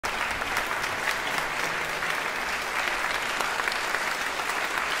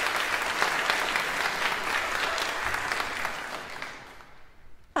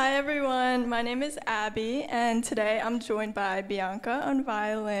My name is Abby, and today I'm joined by Bianca on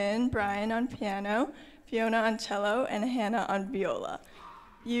violin, Brian on piano, Fiona on cello, and Hannah on viola.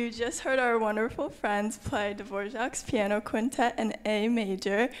 You just heard our wonderful friends play Dvořák's Piano Quintet in A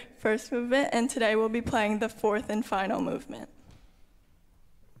major, first movement, and today we'll be playing the fourth and final movement.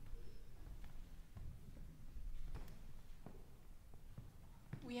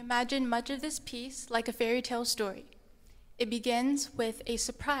 We imagine much of this piece like a fairy tale story. It begins with a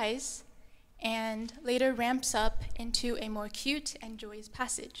surprise and later ramps up into a more cute and joyous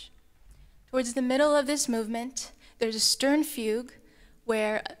passage. Towards the middle of this movement, there's a stern fugue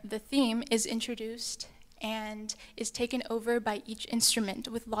where the theme is introduced and is taken over by each instrument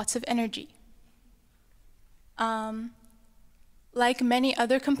with lots of energy. Like many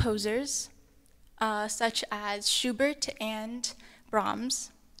other composers, such as Schubert and Brahms,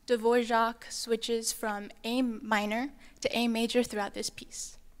 Dvořák switches from A minor to A major throughout this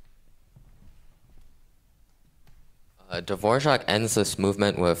piece. Dvořák ends this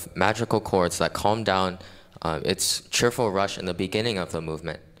movement with magical chords that calm down its cheerful rush in the beginning of the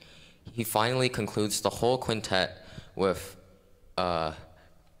movement. He finally concludes the whole quintet with a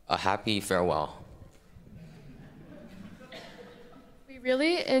happy farewell. We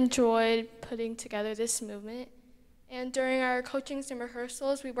really enjoyed putting together this movement, and during our coachings and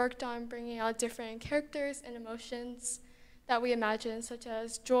rehearsals, we worked on bringing out different characters and emotions that we imagined, such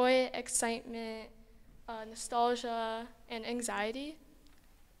as joy, excitement, nostalgia, and anxiety.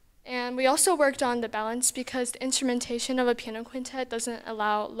 And we also worked on the balance because the instrumentation of a piano quintet doesn't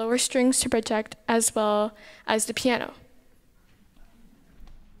allow lower strings to project as well as the piano.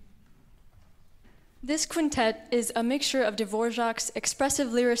 This quintet is a mixture of Dvořák's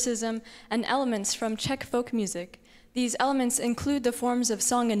expressive lyricism and elements from Czech folk music. These elements include the forms of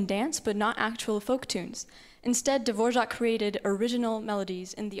song and dance, but not actual folk tunes. Instead, Dvořák created original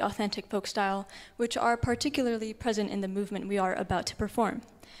melodies in the authentic folk style, which are particularly present in the movement we are about to perform.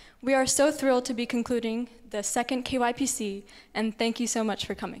 We are so thrilled to be concluding the second KYPC, and thank you so much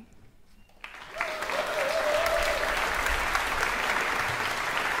for coming.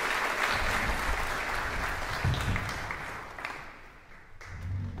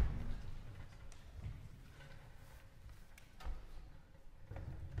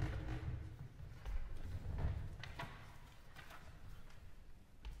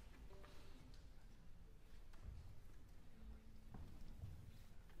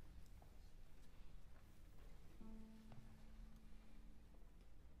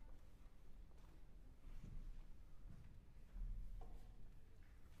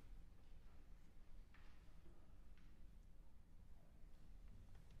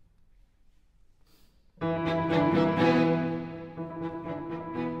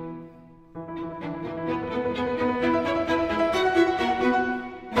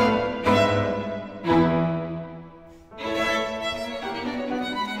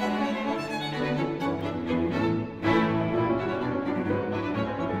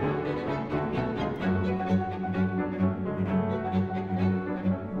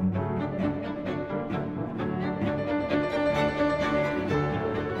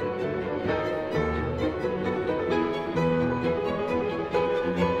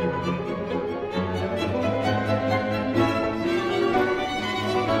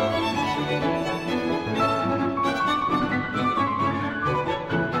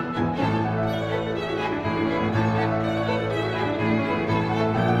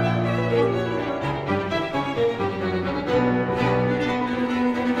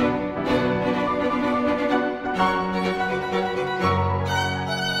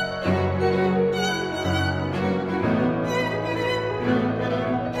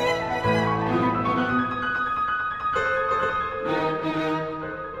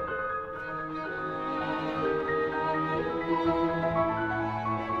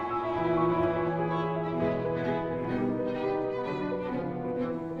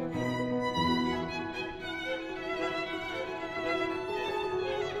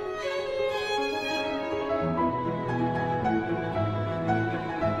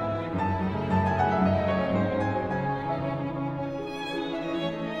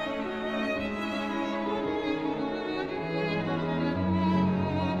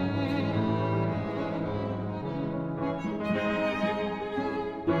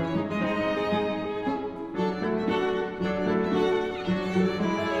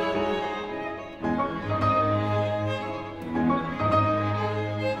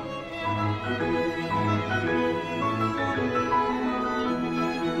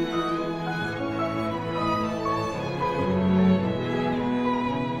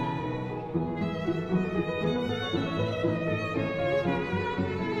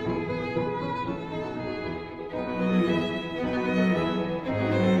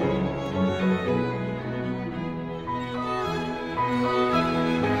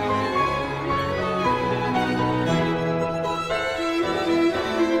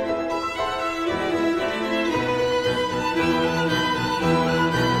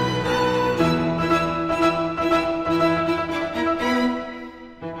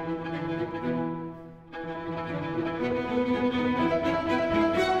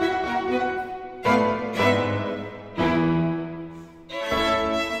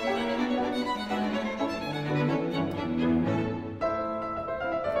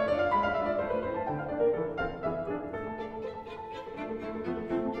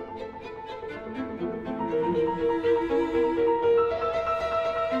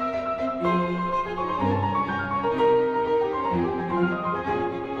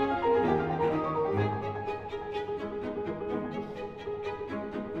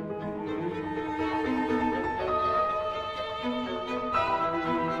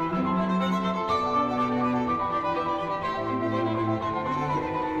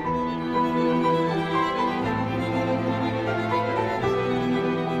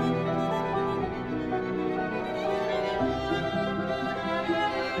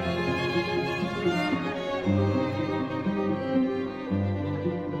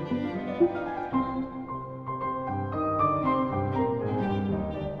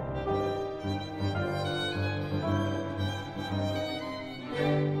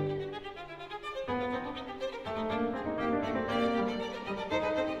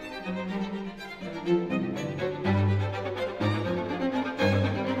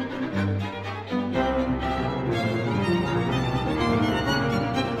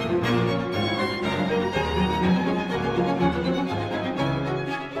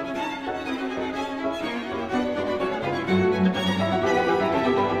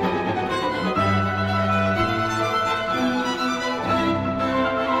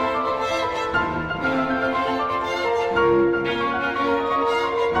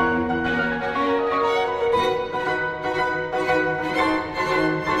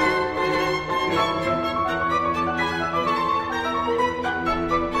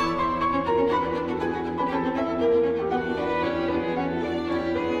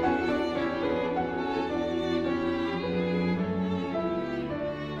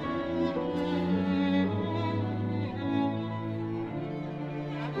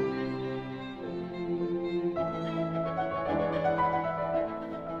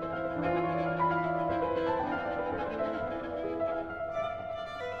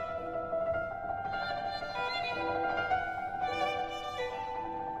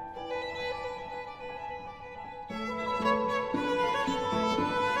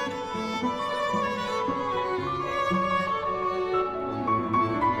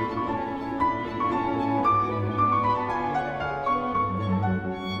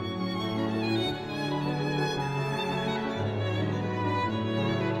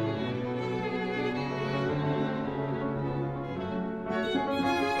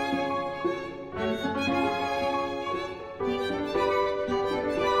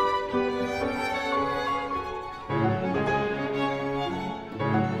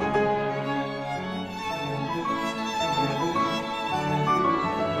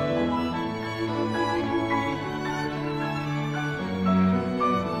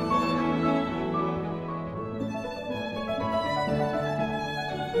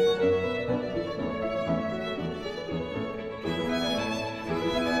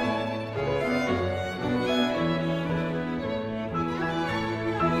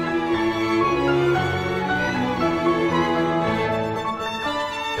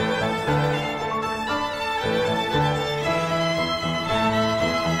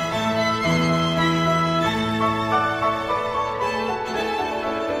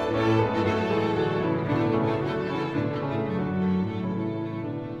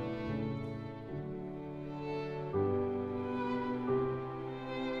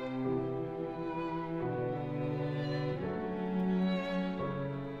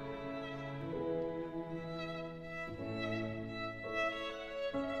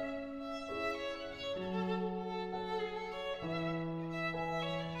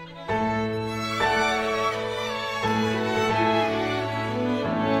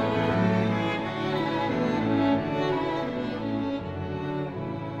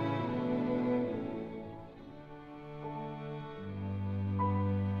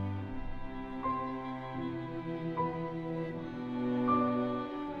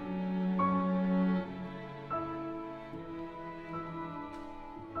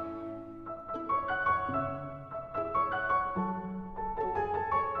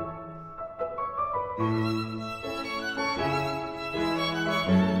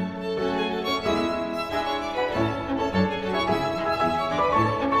 Thank you.